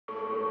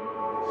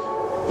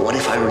What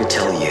if I were to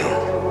tell you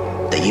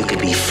that you could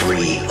be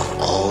free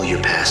of all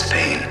your past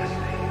pain,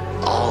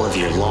 all of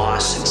your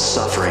loss and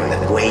suffering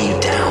that weigh you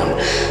down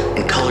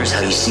and colors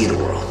how you see the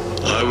world?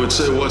 I would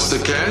say, what's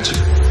the catch?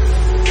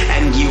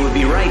 And you would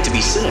be right to be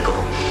cynical.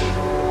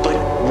 But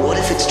what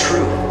if it's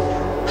true?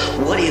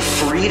 What if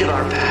freed of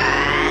our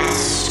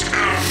past,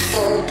 our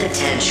full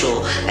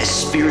potential as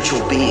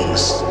spiritual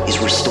beings is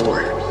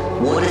restored?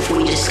 What if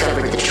we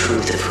discovered the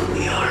truth of who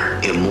we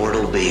are?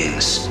 Immortal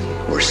beings.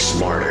 We're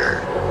smarter,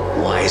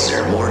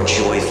 wiser, more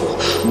joyful,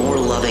 more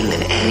loving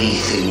than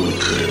anything we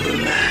could have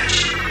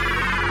imagined.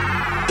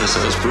 That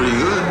sounds pretty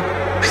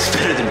good. It's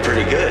better than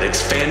pretty good.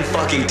 It's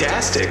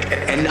fan-fucking-tastic.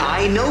 And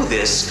I know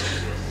this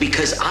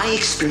because I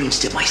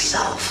experienced it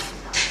myself.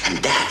 And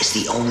that is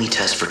the only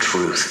test for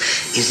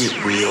truth. Is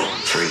it real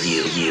for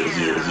you?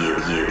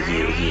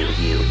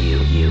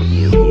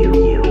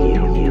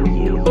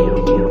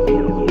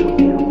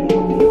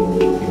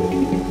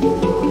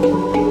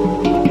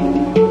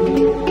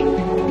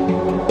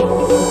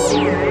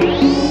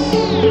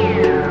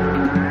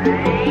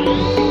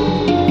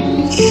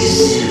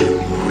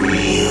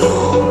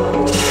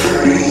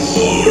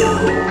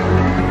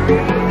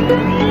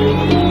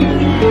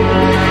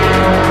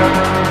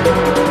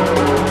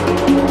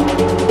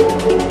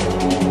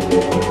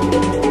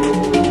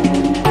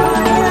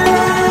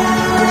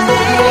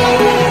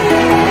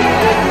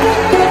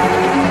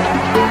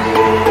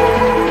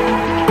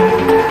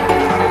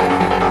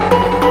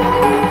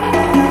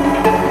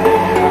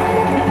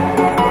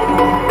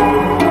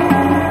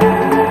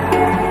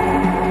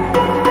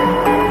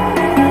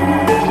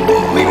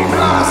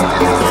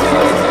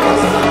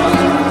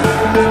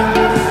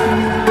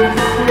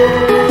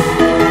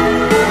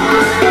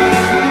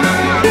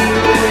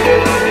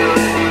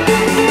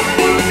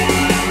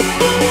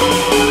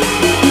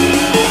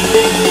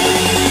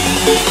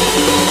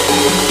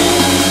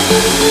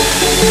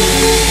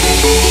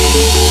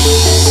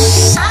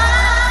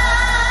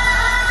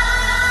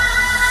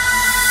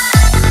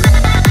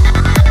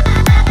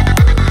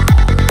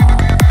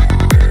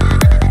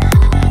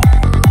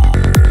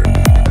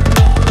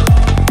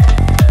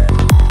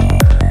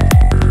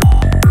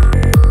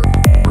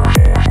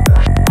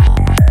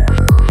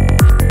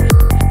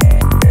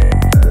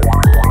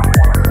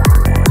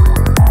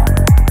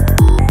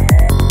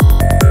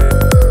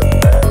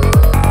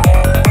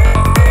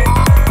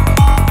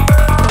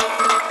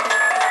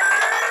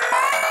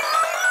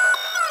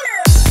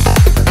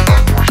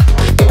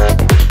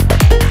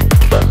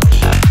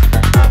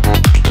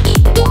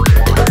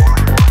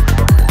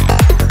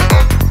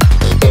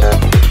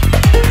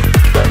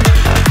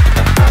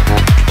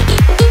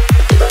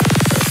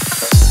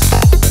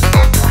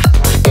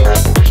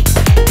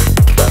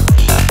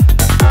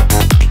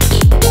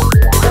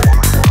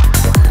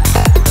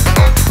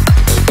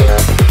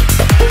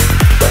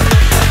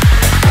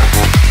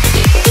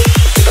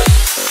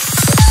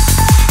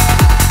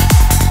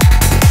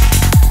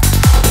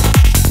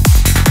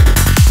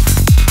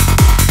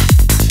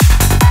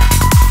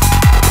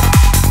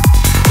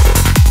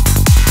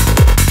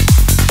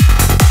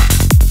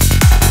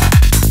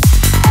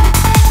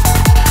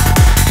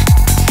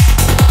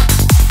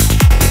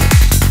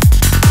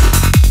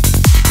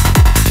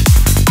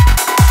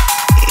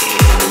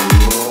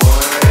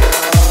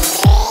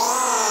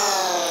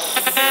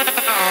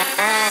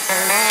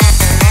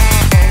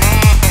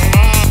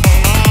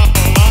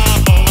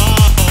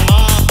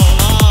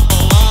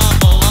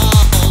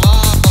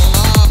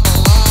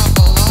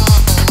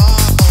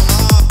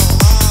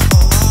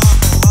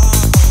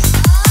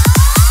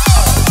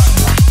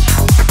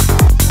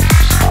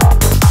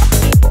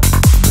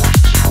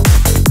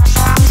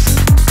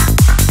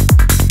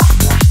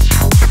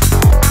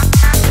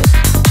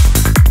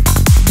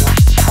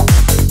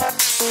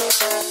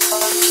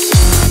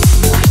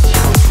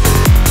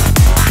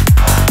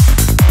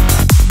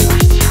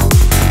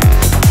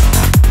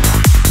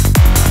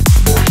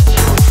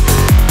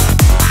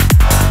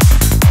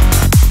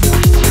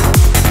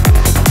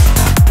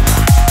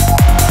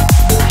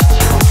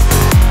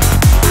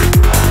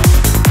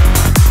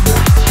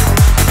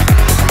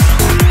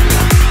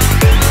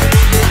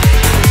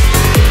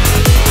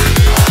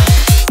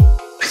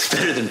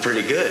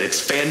 Pretty good. It's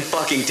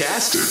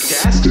fan-fucking-tastic.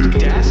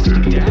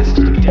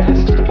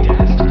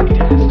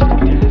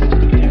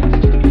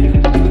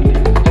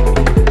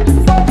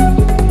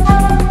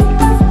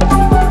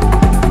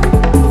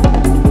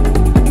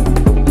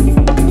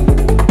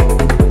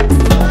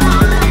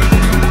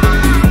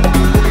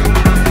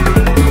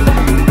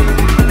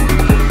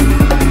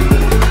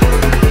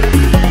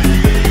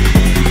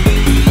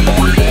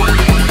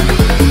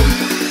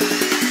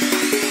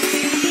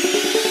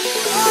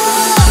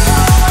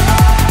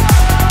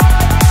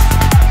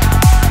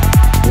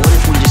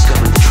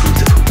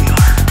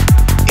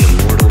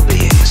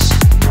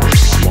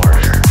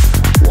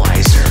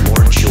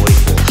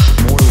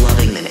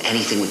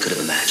 Anything we could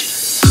have imagined.